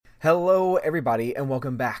Hello, everybody, and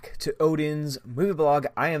welcome back to Odin's Movie Blog.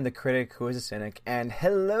 I am the critic who is a cynic, and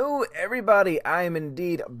hello, everybody. I am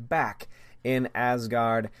indeed back in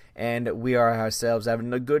Asgard, and we are ourselves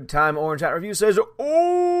having a good time. Orange Hat Review says,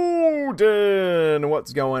 Odin!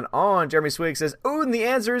 What's going on? Jeremy Swig says, Odin, the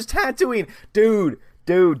answer is Tatooine. Dude,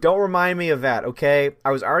 don't remind me of that, okay?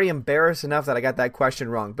 I was already embarrassed enough that I got that question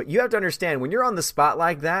wrong, but you have to understand, when you're on the spot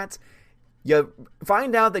like that, you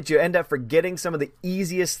find out that you end up forgetting some of the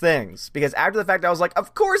easiest things. Because after the fact, I was like,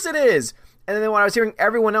 of course it is! And then when I was hearing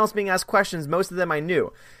everyone else being asked questions, most of them I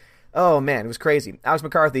knew. Oh, man, it was crazy. Alex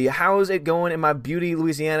McCarthy, how's it going in my beauty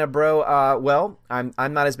Louisiana, bro? Well, I'm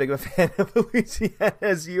not as big of a fan of Louisiana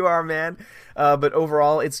as you are, man. But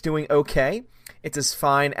overall, it's doing okay. It's as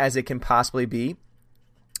fine as it can possibly be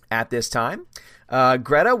at this time.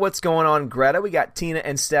 Greta, what's going on, Greta? We got Tina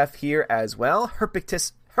and Steph here as well.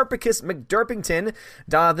 Herpicus McDurpington,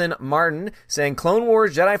 Jonathan Martin saying Clone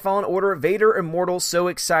Wars, Jedi Fallen Order, Vader Immortal, so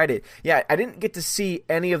excited. Yeah, I didn't get to see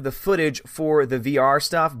any of the footage for the VR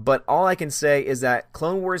stuff, but all I can say is that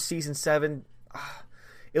Clone Wars Season 7,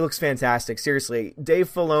 it looks fantastic. Seriously, Dave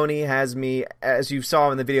Filoni has me, as you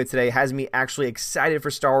saw in the video today, has me actually excited for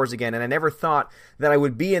Star Wars again, and I never thought that I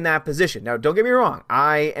would be in that position. Now, don't get me wrong.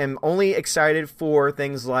 I am only excited for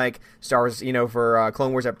things like Star Wars, for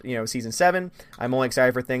Clone Wars, Season 7. I'm only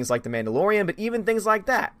excited for things like The Mandalorian, but even things like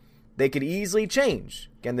that, they could easily change.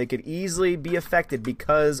 Again, they could easily be affected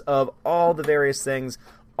because of all the various things,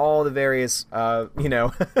 all the various,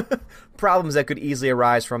 problems that could easily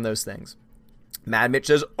arise from those things. Mad Mitch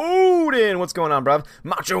says, Odin, what's going on, bruv?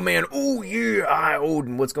 Macho Man, oh yeah, hi,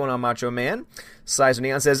 Odin, what's going on, Macho Man? Slicer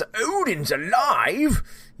Neon says, Odin's alive!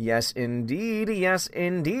 Yes, indeedy,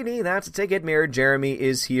 that's a ticket. Mirrored Jeremy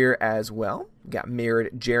is here as well. Got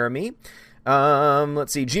Mirrored Jeremy.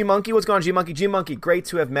 Let's see, G-Monkey, what's going on, G-Monkey? G-Monkey, great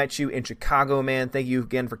to have met you in Chicago, man. Thank you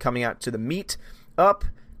again for coming out to the meet up.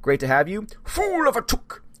 Great to have you. Fool of a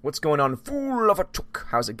Took, what's going on, Fool of a Took?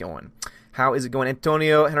 How's it going? How is it going?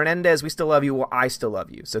 Antonio Hernandez, we still love you. Well, I still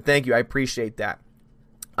love you. So thank you. I appreciate that.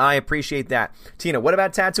 Tina, what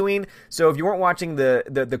about Tatooine? So if you weren't watching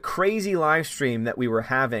the crazy live stream that we were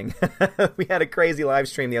having, we had a crazy live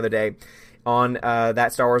stream the other day on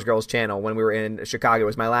that Star Wars Girls channel when we were in Chicago. It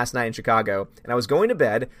was my last night in Chicago, and I was going to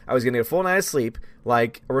bed. I was going to get a full night of sleep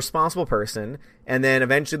like a responsible person, and then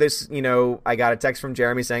eventually I got a text from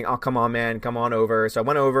Jeremy saying, oh, come on, man, come on over. So I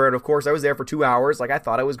went over, and of course I was there for 2 hours like I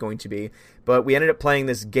thought I was going to be, but we ended up playing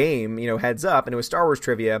this game, Heads Up, and it was Star Wars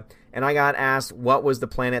trivia, and I got asked what was the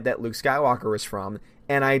planet that Luke Skywalker was from,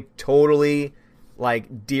 and I totally,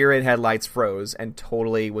 deer in headlights froze and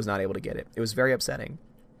totally was not able to get it. It was very upsetting.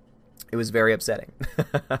 It was very upsetting.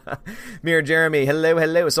 Mirror Jeremy,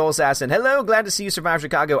 hello, Soul Assassin. Hello, glad to see you survive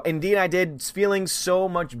Chicago. Indeed, I did. Feeling so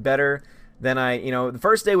much better than the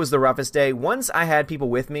first day was the roughest day. Once I had people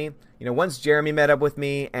with me, once Jeremy met up with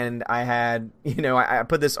me and I had, I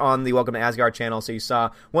put this on the Welcome to Asgard channel, so you saw,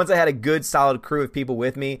 once I had a good solid crew of people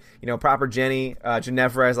with me, proper Jenny,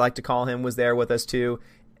 Ginevra, as I like to call him, was there with us too.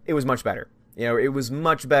 It was much better. It was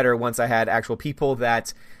much better once I had actual people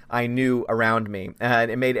that I knew around me,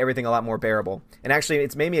 and it made everything a lot more bearable. And actually,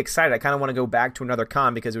 it's made me excited. I kind of want to go back to another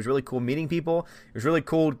con because it was really cool meeting people. It was really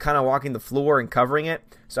cool kind of walking the floor and covering it.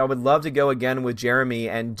 So I would love to go again with Jeremy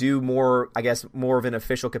and do more of an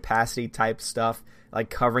official capacity type stuff, like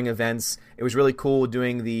covering events. It was really cool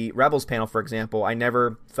doing the Rebels panel, for example. I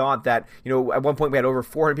never thought that, at one point we had over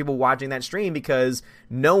 400 people watching that stream because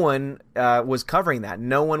no one was covering that.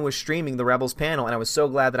 No one was streaming the Rebels panel, and I was so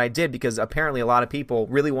glad that I did because apparently a lot of people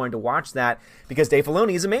really wanted to watch that because Dave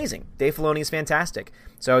Filoni is amazing. Dave Filoni is fantastic.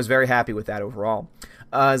 So I was very happy with that overall.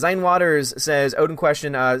 Zine Waters says, Odin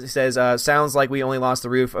question, sounds like we only lost the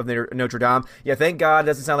roof of Notre Dame. Yeah, thank God it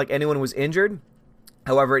doesn't sound like anyone was injured.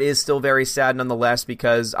 However, it is still very sad nonetheless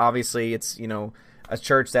because obviously it's, a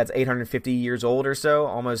church that's 850 years old or so,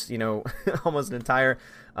 almost, almost an entire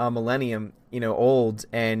millennium, old,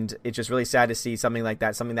 and it's just really sad to see something like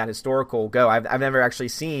that, something that historical go. I've never actually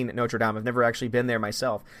seen Notre Dame. I've never actually been there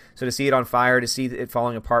myself. So to see it on fire, to see it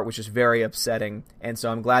falling apart was just very upsetting. And so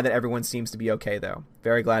I'm glad that everyone seems to be okay, though.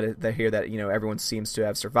 Very glad to hear that, everyone seems to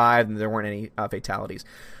have survived and there weren't any fatalities.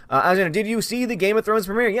 Did you see the Game of Thrones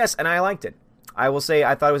premiere? Yes, and I liked it. I will say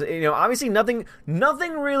I thought it was, obviously nothing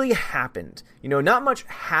really happened. Not much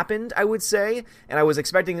happened, I would say, and I was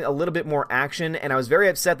expecting a little bit more action, and I was very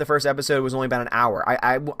upset the first episode was only about an hour.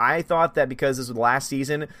 I thought that because this was the last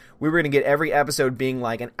season, we were going to get every episode being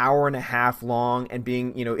like an hour and a half long and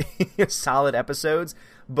being, solid episodes,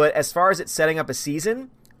 but as far as it setting up a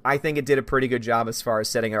season, I think it did a pretty good job as far as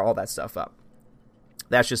setting all that stuff up.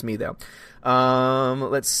 That's just me, though.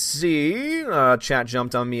 Let's see. Chat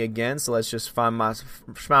jumped on me again, so let's just find my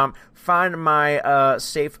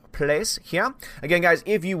safe place here. Again, guys,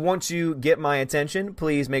 if you want to get my attention,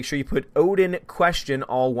 please make sure you put Odin question,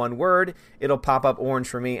 all one word. It'll pop up orange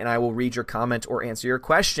for me, and I will read your comment or answer your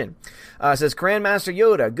question. It says, Grandmaster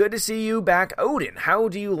Yoda, good to see you back, Odin. How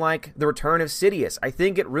do you like the return of Sidious? I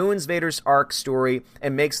think it ruins Vader's arc story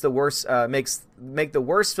and makes the worst make the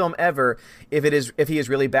worst film ever if he is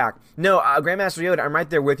really back. No, Grandmaster Yoda, I'm right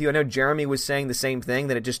there with you. I know Jeremy was saying the same thing,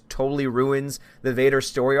 that it just totally ruins the Vader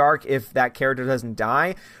story arc if that character doesn't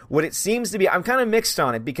die. What it seems to be, I'm kind of mixed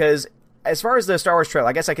on it, because as far as the Star Wars trailer,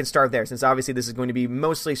 I guess I can start there, since obviously this is going to be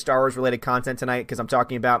mostly Star Wars related content tonight, because I'm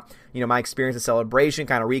talking about, my experience at Celebration,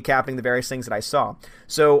 kind of recapping the various things that I saw.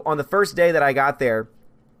 So on the first day that I got there,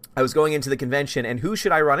 I was going into the convention, and who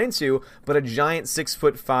should I run into but a giant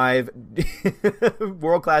 6'5"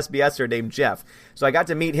 world-class BSer named Jeff. So I got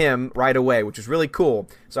to meet him right away, which was really cool.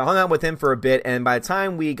 So I hung out with him for a bit, and by the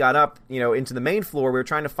time we got up, into the main floor, we were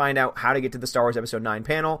trying to find out how to get to the Star Wars Episode 9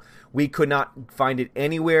 panel. We could not find it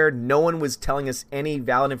anywhere. No one was telling us any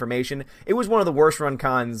valid information. It was one of the worst run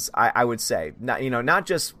cons, I would say. Not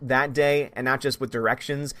just that day, and not just with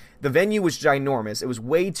directions. The venue was ginormous. It was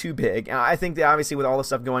way too big. I think that obviously with all the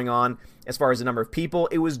stuff going on, as far as the number of people,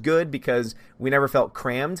 it was good because we never felt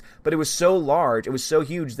crammed, but it was so large, it was so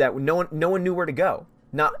huge that no one knew where to go.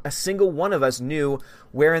 Not a single one of us knew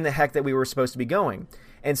where in the heck that we were supposed to be going.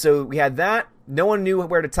 And so we had that. No one knew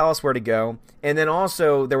where to tell us where to go. And then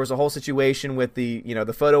also there was a whole situation with the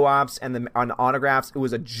photo ops and on the autographs. It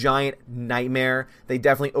was a giant nightmare. They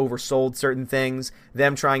definitely oversold certain things.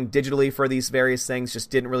 Them trying digitally for these various things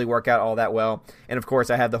just didn't really work out all that well. And of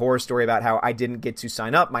course, I had the horror story about how I didn't get to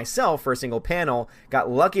sign up myself for a single panel.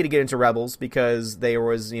 Got lucky to get into Rebels because there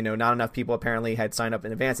was, not enough people apparently had signed up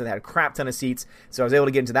in advance, and they had a crap ton of seats. So I was able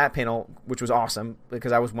to get into that panel, which was awesome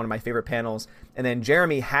because that was one of my favorite panels. And then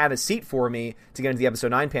Jeremy had a seat for me to get into the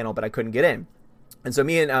Episode 9 panel, but I couldn't get in. And so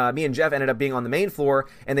me and Jeff ended up being on the main floor,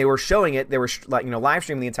 and they were showing it. They were live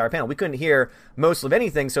streaming the entire panel. We couldn't hear most of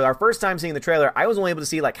anything. So our first time seeing the trailer, I was only able to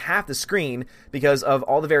see like half the screen because of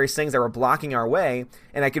all the various things that were blocking our way,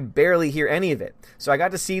 and I could barely hear any of it. So I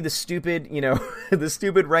got to see the stupid, the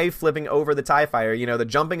stupid Rey flipping over the TIE fighter, the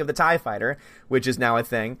jumping of the TIE fighter, which is now a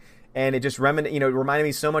thing. And it just reminded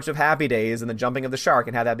me so much of Happy Days and the jumping of the shark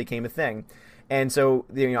and how that became a thing. And so,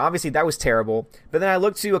 obviously that was terrible. But then I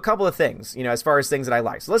looked to a couple of things, as far as things that I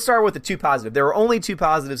liked. So let's start with the two positive. There were only two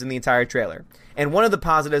positives in the entire trailer. And one of the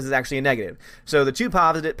positives is actually a negative. So the two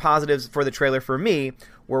positives for the trailer for me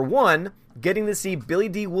were, one, getting to see Billy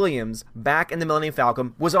D. Williams back in the Millennium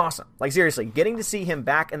Falcon was awesome. Like, seriously, getting to see him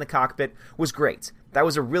back in the cockpit was great. That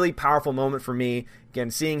was a really powerful moment for me. Again,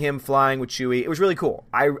 seeing him flying with Chewie, it was really cool.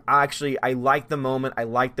 I liked the moment. I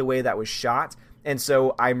liked the way that was shot. And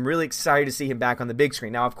so I'm really excited to see him back on the big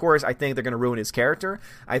screen. Now, of course, I think they're going to ruin his character.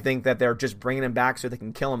 I think that they're just bringing him back so they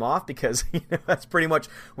can kill him off because that's pretty much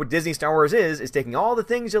what Disney Star Wars is taking all the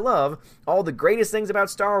things you love, all the greatest things about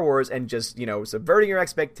Star Wars, and just, subverting your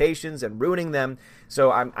expectations and ruining them.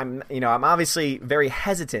 So I'm obviously very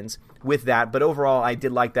hesitant with that, but overall I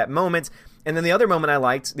did like that moment. And then the other moment I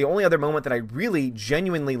liked, the only other moment that I really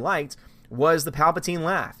genuinely liked, was the Palpatine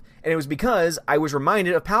laugh. And it was because I was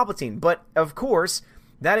reminded of Palpatine. But, of course,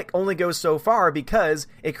 that only goes so far because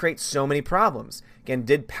it creates so many problems. Again,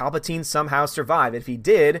 did Palpatine somehow survive? If he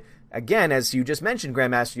did, again, as you just mentioned,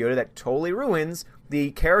 Grandmaster Yoda, that totally ruins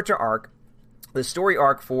the character arc, the story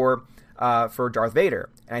arc for Darth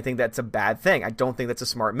Vader. And I think that's a bad thing. I don't think that's a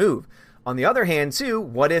smart move. On the other hand, too,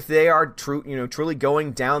 what if they are truly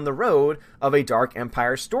going down the road of a Dark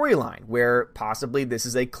Empire storyline where possibly this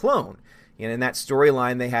is a clone? And in that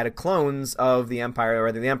storyline, they had clones of the Empire,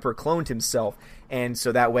 or the Emperor cloned himself, and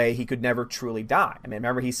so that way he could never truly die. I mean,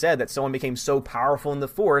 remember he said that someone became so powerful in the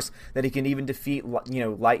Force that he can even defeat,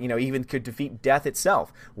 even could defeat death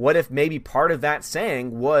itself. What if maybe part of that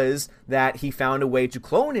saying was that he found a way to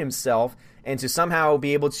clone himself and to somehow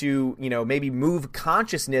be able to, maybe move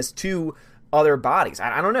consciousness to other bodies?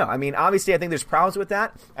 I don't know. I mean, obviously, I think there's problems with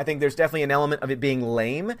that. I think there's definitely an element of it being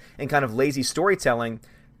lame and kind of lazy storytelling.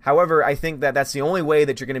 However, I think that that's the only way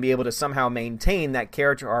that you're going to be able to somehow maintain that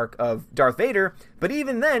character arc of Darth Vader. But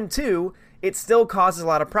even then, too, it still causes a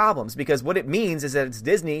lot of problems because what it means is that it's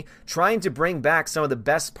Disney trying to bring back some of the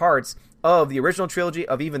best parts of the original trilogy,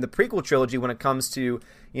 of even the prequel trilogy when it comes to,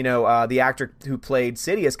 the actor who played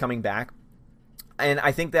Sidious coming back. And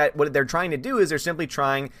I think that what they're trying to do is they're simply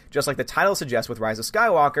trying, just like the title suggests with Rise of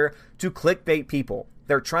Skywalker, to clickbait people.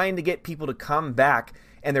 They're trying to get people to come back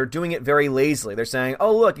and they're doing it very lazily. They're saying,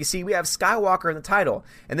 oh, look, you see, we have Skywalker in the title.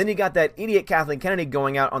 And then you got that idiot Kathleen Kennedy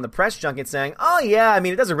going out on the press junket saying, oh, yeah, I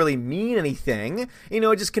mean, it doesn't really mean anything. You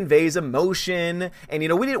know, it just conveys emotion. And, you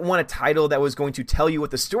know, we didn't want a title that was going to tell you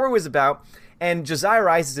what the story was about. And Josiah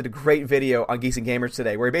Rises did a great video on Geeks and Gamers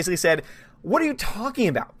today where he basically said, what are you talking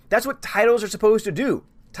about? That's what titles are supposed to do.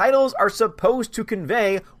 Titles are supposed to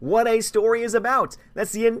convey what a story is about.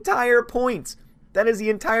 That's the entire point. That is the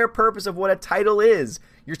entire purpose of what a title is.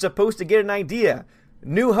 You're supposed to get an idea.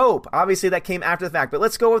 New Hope, obviously that came after the fact, but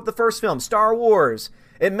let's go with the first film, Star Wars.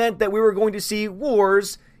 It meant that we were going to see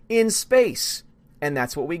wars in space. And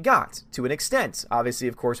that's what we got, to an extent. Obviously,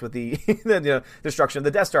 of course, with the, the destruction of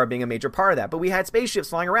the Death Star being a major part of that. But we had spaceships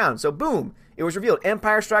flying around. So boom, it was revealed.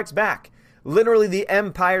 Empire Strikes Back. Literally the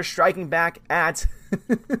Empire striking back at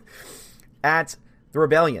at the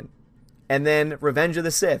Rebellion. And then Revenge of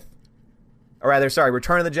the Sith. Or rather, sorry,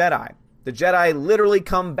 Return of the Jedi. The Jedi literally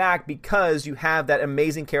come back because you have that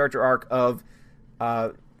amazing character arc of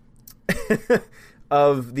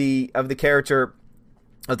of the character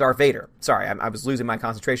of Darth Vader. Sorry, I was losing my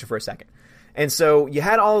concentration for a second. And so you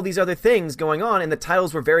had all of these other things going on, and the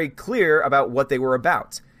titles were very clear about what they were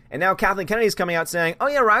about. And now Kathleen Kennedy is coming out saying, oh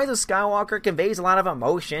yeah, Rise of Skywalker conveys a lot of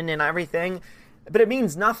emotion and everything, but it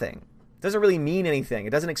means nothing. It doesn't really mean anything. It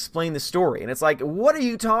doesn't explain the story. And it's like, what are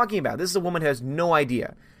you talking about? This is a woman who has no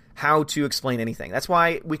idea how to explain anything. That's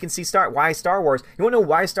why we can see why Star Wars. You want to know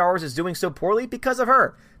why Star Wars is doing so poorly? Because of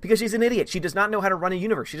her. Because she's an idiot. She does not know how to run a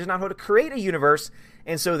universe. She does not know how to create a universe.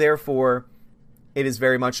 And so therefore, it is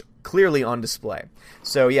very much clearly on display.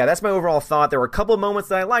 So yeah, that's my overall thought. There were a couple of moments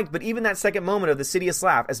that I liked, but even that second moment of the Sidious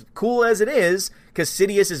laugh, as cool as it is, because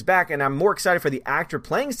Sidious is back, and I'm more excited for the actor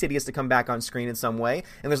playing Sidious to come back on screen in some way,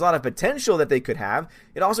 and there's a lot of potential that they could have.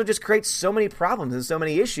 It also just creates so many problems and so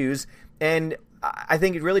many issues, and I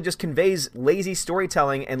think it really just conveys lazy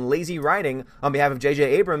storytelling and lazy writing on behalf of J.J.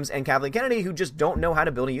 Abrams and Kathleen Kennedy, who just don't know how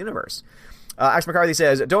to build a universe. Axe McCarthy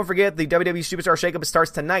says, don't forget the WWE Superstar Shakeup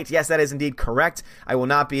starts tonight. Yes, that is indeed correct. I will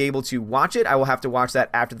not be able to watch it. I will have to watch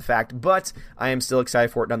that after the fact, but I am still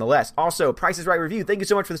excited for it nonetheless. Also, Price is Right review. Thank you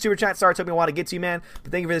so much for the super chat. Sorry it took me a while to get to you, man,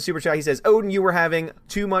 but thank you for the super chat. He says, Odin, you were having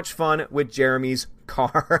too much fun with Jeremy's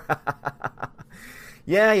car.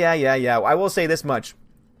 Yeah. I will say this much.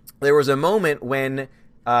 There was a moment when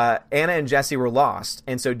Anna and Jesse were lost,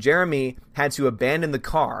 and so Jeremy had to abandon the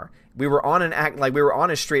car. We were on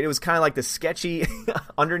a street. It was kind of like the sketchy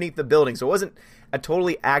underneath the building. So it wasn't a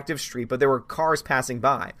totally active street, but there were cars passing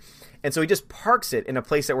by. And so he just parks it in a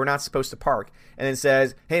place that we're not supposed to park and then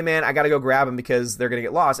says, hey, man, I got to go grab them because they're going to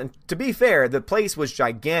get lost. And to be fair, the place was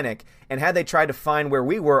gigantic. And had they tried to find where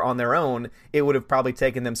we were on their own, it would have probably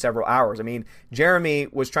taken them several hours. I mean, Jeremy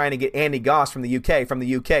was trying to get Andy Goss from the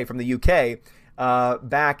UK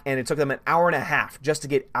back, and it took them an hour and a half just to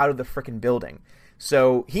get out of the frickin' building.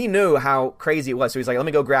 So he knew how crazy it was. So he's like, let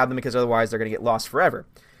me go grab them because otherwise they're going to get lost forever.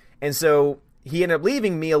 And so he ended up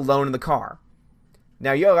leaving me alone in the car.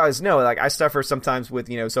 Now, you guys know, like, I suffer sometimes with,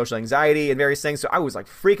 social anxiety and various things. So I was like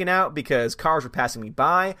freaking out because cars were passing me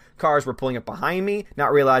by. Cars were pulling up behind me,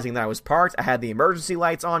 not realizing that I was parked. I had the emergency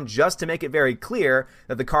lights on just to make it very clear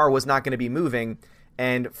that the car was not going to be moving.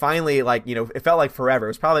 And finally, it felt like forever. It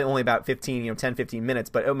was probably only about 10, 15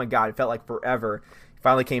 minutes. But oh my God, it felt like forever.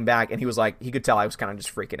 Finally came back, and he was like, he could tell I was kind of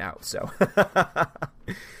just freaking out. So,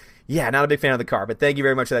 yeah, not a big fan of the car, but thank you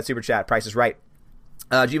very much for that super chat. Price is Right.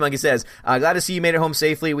 G-Monkey says, glad to see you made it home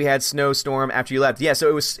safely. We had snowstorm after you left. Yeah,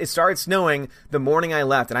 so it started snowing the morning I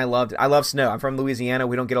left, and I loved it. I love snow. I'm from Louisiana.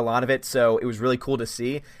 We don't get a lot of it, so it was really cool to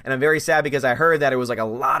see. And I'm very sad because I heard that it was like a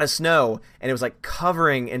lot of snow, and it was like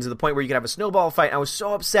covering into the point where you could have a snowball fight. And I was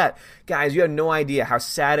so upset. Guys, you have no idea how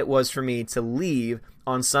sad it was for me to leave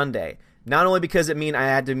on Sunday. Not only because it mean I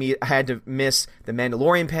had to miss the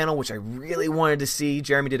Mandalorian panel, which I really wanted to see.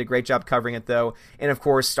 Jeremy did a great job covering it, though. And, of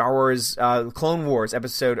course, Star Wars Clone Wars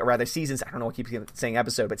episode, or rather seasons, I don't know what I keep saying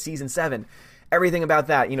episode, but season 7. Everything about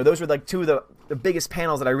that. Those were like two of the biggest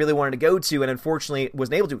panels that I really wanted to go to, and unfortunately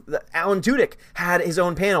wasn't able to. Alan Tudyk had his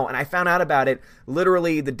own panel, and I found out about it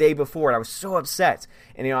literally the day before, and I was so upset.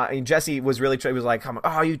 And, Jesse was really, he was like,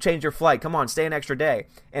 oh, you changed your flight. Come on, stay an extra day.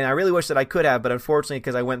 And I really wish that I could have, but unfortunately,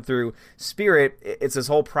 because I went through Spirit, it's this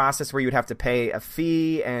whole process where you would have to pay a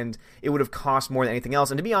fee, and it would have cost more than anything else.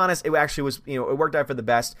 And to be honest, it actually was, it worked out for the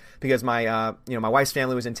best because my wife's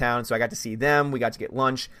family was in town, so I got to see them. We got to get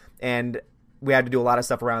lunch, and we had to do a lot of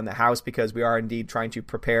stuff around the house because we are indeed trying to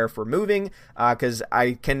prepare for moving, because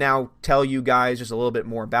I can now tell you guys just a little bit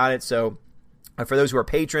more about it. So For those who are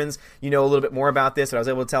patrons, you know a little bit more about this, and I was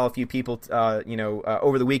able to tell a few people,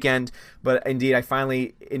 over the weekend. But indeed, I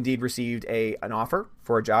finally received an offer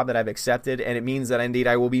for a job that I've accepted, and it means that indeed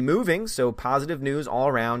I will be moving. So positive news all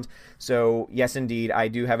around. So yes, indeed, I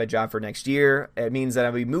do have a job for next year. It means that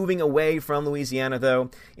I'll be moving away from Louisiana, though,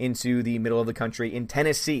 into the middle of the country in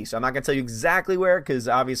Tennessee. So I'm not going to tell you exactly where, because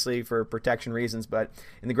obviously for protection reasons, but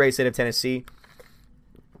in the great state of Tennessee.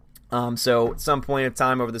 So at some point in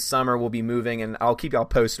time over the summer, we'll be moving, and I'll keep y'all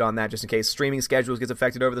posted on that just in case streaming schedules gets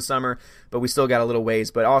affected over the summer, but we still got a little ways.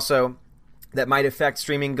 But also, that might affect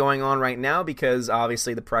streaming going on right now because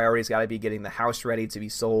obviously the priority's got to be getting the house ready to be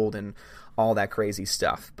sold and all that crazy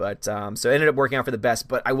stuff. But so it ended up working out for the best,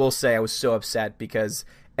 but I will say I was so upset because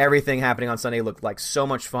everything happening on Sunday looked like so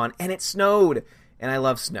much fun, and it snowed, and I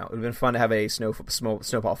love snow. It would have been fun to have a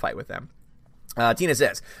snowball fight with them. Tina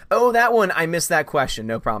says, oh, that one, I missed that question.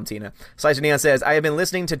 No problem, Tina. Slicer Neon says, I have been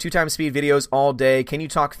listening to 2x speed videos all day. Can you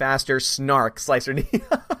talk faster? Snark, Slicer Neon.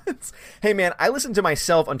 Hey, man, I listen to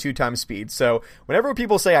myself on 2x speed. So whenever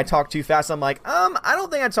people say I talk too fast, I'm like, I don't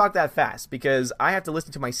think I talk that fast because I have to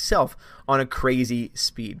listen to myself on a crazy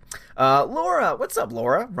speed. Laura, what's up,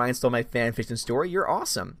 Laura? Ryan stole my fan fiction story. You're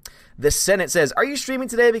awesome. The Senate says, are you streaming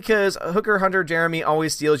today because Hooker Hunter Jeremy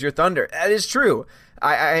always steals your thunder? That is true.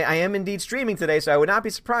 I am indeed streaming today, so I would not be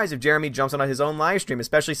surprised if Jeremy jumps on his own live stream,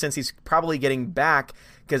 especially since he's probably getting back,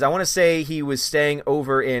 because I want to say he was staying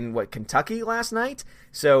over in, Kentucky last night?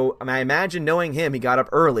 So I imagine, knowing him, he got up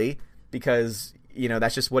early because,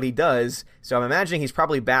 that's just what he does. So I'm imagining he's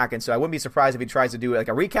probably back, and so I wouldn't be surprised if he tries to do a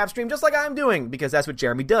recap stream just like I'm doing, because that's what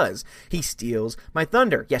Jeremy does. He steals my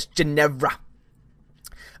thunder. Yes, Ginevra.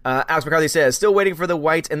 Alex McCarthy says, still waiting for the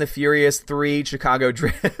White and the Furious 3 Chicago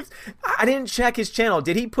Drift. I didn't check his channel.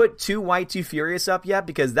 Did he put 2 White, 2 Furious up yet?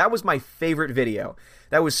 Because that was my favorite video.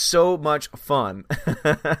 That was so much fun.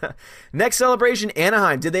 Next celebration,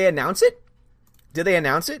 Anaheim. Did they announce it?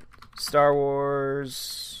 Star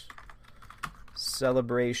Wars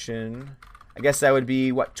celebration. I guess that would be,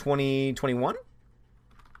 2021?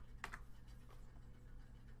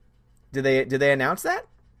 Did they announce that?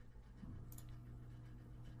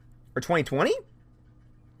 Or 2020?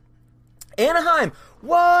 Anaheim!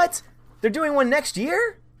 What? They're doing one next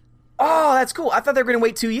year? Oh, that's cool. I thought they were going to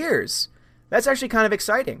wait 2 years. That's actually kind of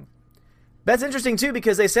exciting. That's interesting, too,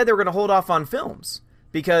 because they said they were going to hold off on films.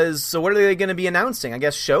 So what are they going to be announcing? I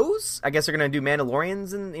guess shows? I guess they're going to do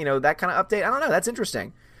Mandalorians and, that kind of update. I don't know. That's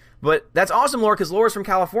interesting. But that's awesome, Laura, because Laura's from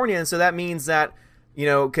California, and so that means that,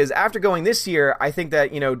 because after going this year, I think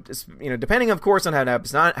that, depending, of course, on how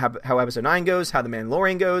Episode 9 goes, how The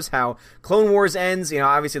Mandalorian goes, how Clone Wars ends,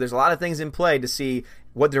 obviously there's a lot of things in play to see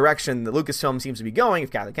what direction the Lucasfilm seems to be going,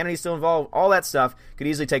 if Kathleen Kennedy's still involved, all that stuff could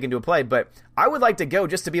easily take into play. But I would like to go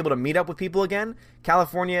just to be able to meet up with people again.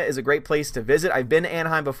 California is a great place to visit. I've been to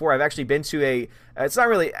Anaheim before. I've actually been to it's not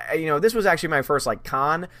really, this was actually my first,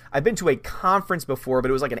 con. I've been to a conference before,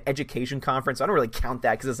 but it was like an education conference. So I don't really count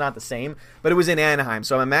that because it's not the same, but it was in Anaheim.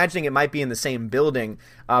 So I'm imagining it might be in the same building.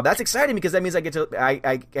 That's exciting because that means I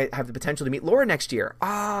have the potential to meet Laura next year.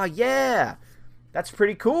 Ah, yeah. That's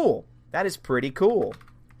pretty cool. That is pretty cool.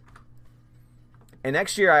 And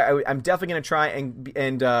next year, I'm definitely going to try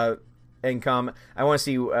and come. I want to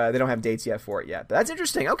see. They don't have dates yet for it yet, but that's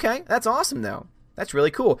interesting. Okay, that's awesome though. That's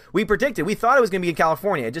really cool. We thought it was going to be in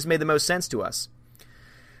California. It just made the most sense to us.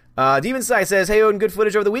 Demon Sai says, hey, Odin, good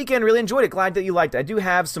footage over the weekend. Really enjoyed it. Glad that you liked it. I do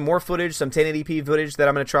have some more footage, some 1080p footage that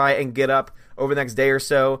I'm going to try and get up over the next day or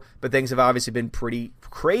so, but things have obviously been pretty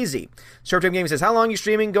crazy. Short Term Gaming says, how long are you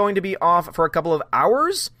streaming? Going to be off for a couple of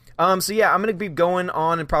hours? So yeah, I'm going to be going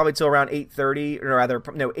on and probably till around 8:30, or rather,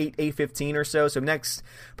 8:15 or so. So next,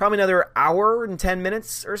 probably another hour and 10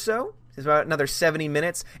 minutes or so. It's about another 70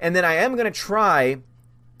 minutes. And then I am going to try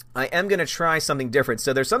something different.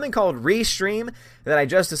 So there's something called Restream that I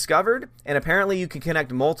just discovered, and apparently you can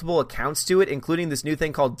connect multiple accounts to it, including this new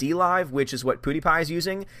thing called DLive, which is what PewDiePie is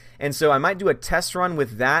using. And so I might do a test run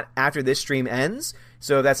with that after this stream ends.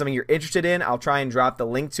 So if that's something you're interested in, I'll try and drop the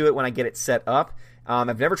link to it when I get it set up.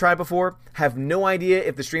 I've never tried it before, have no idea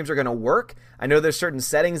if the streams are going to work. I know there's certain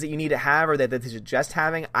settings that you need to have or that they suggest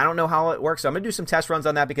having. I don't know how it works, so I'm going to do some test runs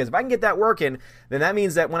on that, because if I can get that working, then that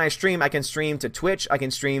means that when I stream, I can stream to Twitch, I can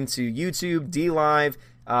stream to YouTube, DLive,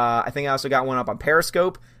 I think I also got one up on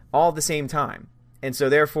Periscope, all at the same time. And so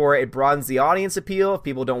therefore, it broadens the audience appeal. If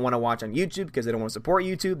people don't want to watch on YouTube because they don't want to support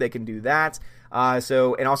YouTube, they can do that. And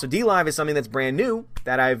also DLive is something that's brand new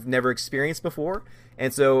that I've never experienced before.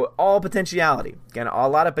 And so all potentiality, again, a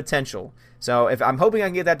lot of potential. So I'm hoping I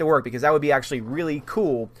can get that to work, because that would be actually really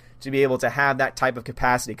cool to be able to have that type of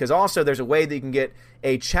capacity. Because also there's a way that you can get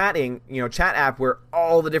a chat app where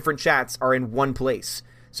all the different chats are in one place.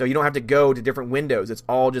 So you don't have to go to different windows. It's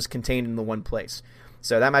all just contained in the one place.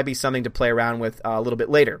 So that might be something to play around with a little bit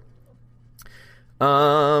later.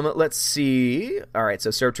 Let's see. All right,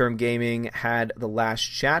 so Serb Term Gaming had the last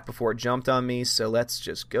chat before it jumped on me. So let's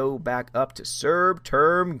just go back up to Serb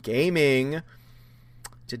Term Gaming.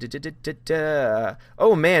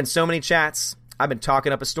 Oh man, so many chats. I've been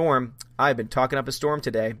talking up a storm.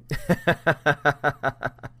 Today.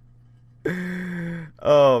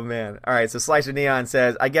 Oh man. All right, so Slice of Neon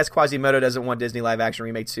says, I guess Quasimodo doesn't want Disney live action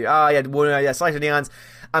remake too. Oh yeah, Slice of Neon's.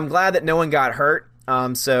 I'm glad that no one got hurt.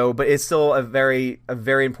 But it's still a very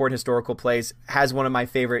important historical place. Has one of my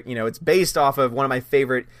favorite, it's based off of one of my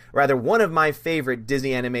favorite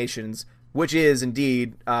Disney animations, which is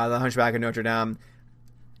indeed The Hunchback of Notre Dame,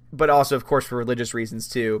 but also, of course, for religious reasons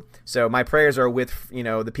too. So my prayers are with,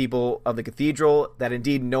 the people of the cathedral, that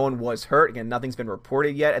indeed no one was hurt. Again, nothing's been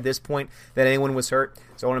reported yet at this point that anyone was hurt.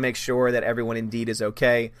 So I want to make sure that everyone indeed is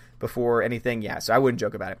okay before anything. Yeah, so I wouldn't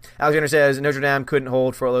joke about it. Alexander says, Notre Dame couldn't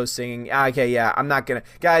hold Frollo singing. Okay, yeah, I'm not going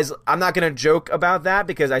to joke about that,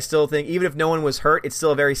 because I still think even if no one was hurt, it's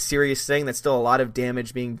still a very serious thing. That's still a lot of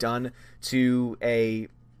damage being done to a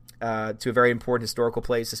very important historical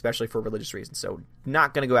place, especially for religious reasons. So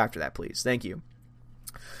not going to go after that, please. Thank you.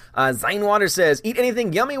 Zinewater says, eat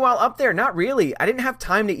anything yummy while up there? Not really. I didn't have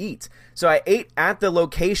time to eat. So I ate at the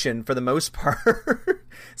location for the most part.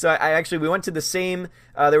 So we went to the same,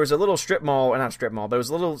 there was a little not strip mall, but it was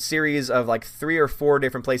a little series of like 3 or 4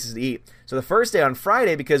 different places to eat. So the first day on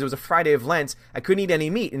Friday, because it was a Friday of Lent, I couldn't eat any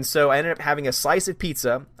meat. And so I ended up having a slice of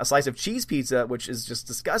pizza, a slice of cheese pizza, which is just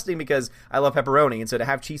disgusting because I love pepperoni. And so to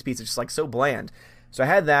have cheese pizza is just like so bland. So I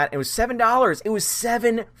had that. It was $7. It was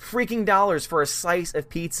 $7 freaking dollars for a slice of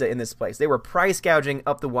pizza in this place. They were price gouging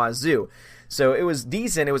up the wazoo. So it was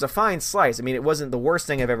decent. It was a fine slice. I mean, it wasn't the worst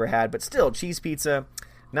thing I've ever had, but still, cheese pizza,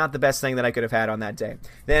 not the best thing that I could have had on that day.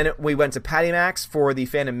 Then we went to Patty Mac's for the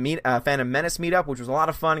Phantom Menace meetup, which was a lot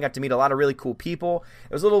of fun. Got to meet a lot of really cool people.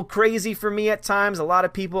 It was a little crazy for me at times. A lot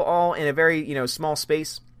of people all in a very small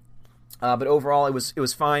space. But overall, it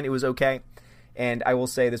was fine. It was okay. And I will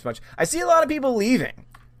say this much. I see a lot of people leaving.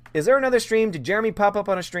 Is there another stream? Did Jeremy pop up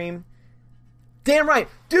on a stream? Damn right.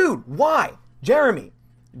 Dude, why? Jeremy,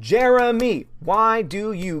 why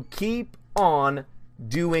do you keep on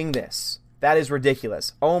doing this? That is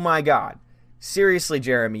ridiculous. Oh my God. Seriously,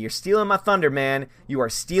 Jeremy, you're stealing my thunder, man. You are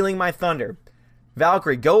stealing my thunder.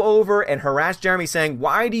 Valkyrie, go over and harass Jeremy saying,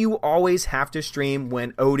 why do you always have to stream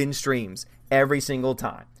when Odin streams? Every single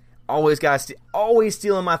time. Always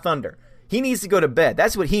stealing my thunder. He needs to go to bed.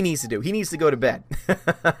 That's what he needs to do. He needs to go to bed.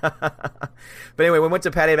 But anyway, when we went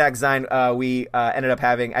to Patty Mac Zine, I ended up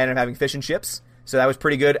having fish and chips. So that was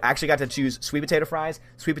pretty good. I actually got to choose sweet potato fries.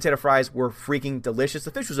 Sweet potato fries were freaking delicious.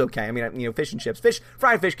 The fish was okay. I mean, fish and chips.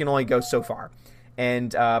 Fried fish can only go so far.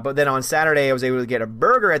 And but then on Saturday, I was able to get a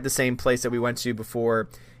burger at the same place that we went to before.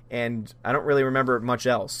 And I don't really remember much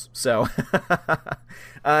else. So,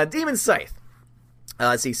 Demon Scythe.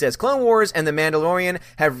 Let's see, says, Clone Wars and The Mandalorian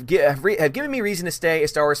have given me reason to stay a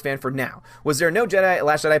Star Wars fan for now. Was there no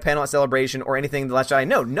Last Jedi panel at Celebration or anything The Last Jedi?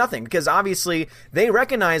 No, nothing, because obviously they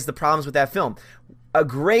recognize the problems with that film. A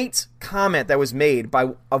great comment that was made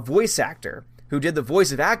by a voice actor who did the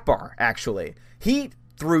voice of Akbar, actually. He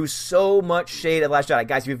threw so much shade at Last Jedi.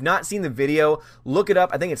 Guys, if you've not seen the video, look it up.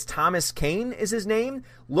 I think it's Thomas Kane is his name.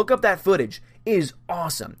 Look up that footage. It is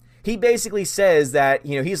awesome. He basically says that,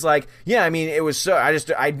 he's like, yeah, I mean, it was so,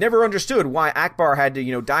 I never understood why Akbar had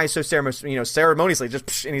to, die so ceremoniously,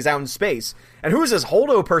 and he's out in space. And who's this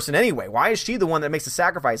Holdo person anyway? Why is she the one that makes the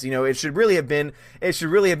sacrifice? It should really have been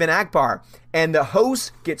Akbar. And the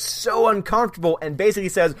host gets so uncomfortable and basically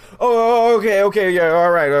says, oh, okay, yeah,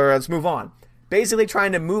 all right, let's move on. Basically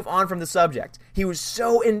trying to move on from the subject. He was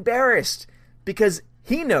so embarrassed because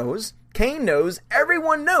Kane knows,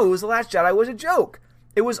 everyone knows The Last Jedi was a joke.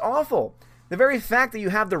 It was awful. The very fact that you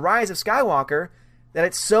have The Rise of Skywalker, that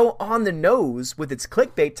it's so on the nose with its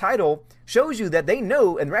clickbait title, shows you that they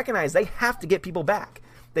know and recognize they have to get people back.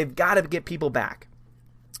 They've got to get people back.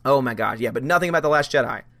 Oh my gosh, yeah, but nothing about The Last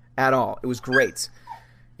Jedi at all. It was great.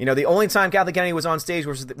 The only time Kathleen Kennedy was on stage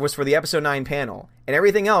was for the Episode 9 panel. And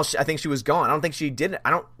everything else, I think she was gone. I don't think she did.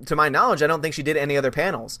 To my knowledge, I don't think she did any other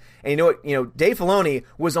panels. And you know what? Dave Filoni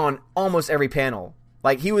was on almost every panel.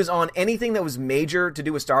 Like, he was on anything that was major to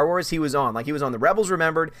do with Star Wars, he was on. Like, he was on the Rebels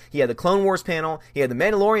Remembered, he had the Clone Wars panel, he had the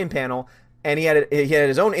Mandalorian panel. And he had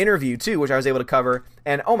his own interview too, which I was able to cover.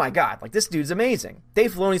 And oh my god, like this dude's amazing.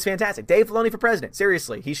 Dave Filoni's fantastic. Dave Filoni for president.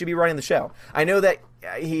 Seriously, he should be running the show. I know that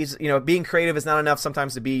he's being creative is not enough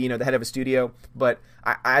sometimes to be the head of a studio, but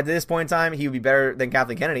at this point in time, he would be better than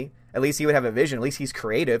Kathleen Kennedy. At least he would have a vision. At least he's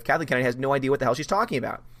creative. Kathleen Kennedy has no idea what the hell she's talking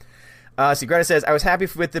about. See, Greta says, I was happy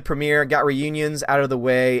with the premiere, got reunions out of the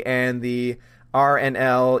way, and the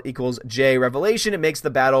RNL equals J revelation. It makes the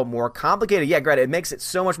battle more complicated. Yeah, Greta, it makes it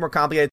so much more complicated.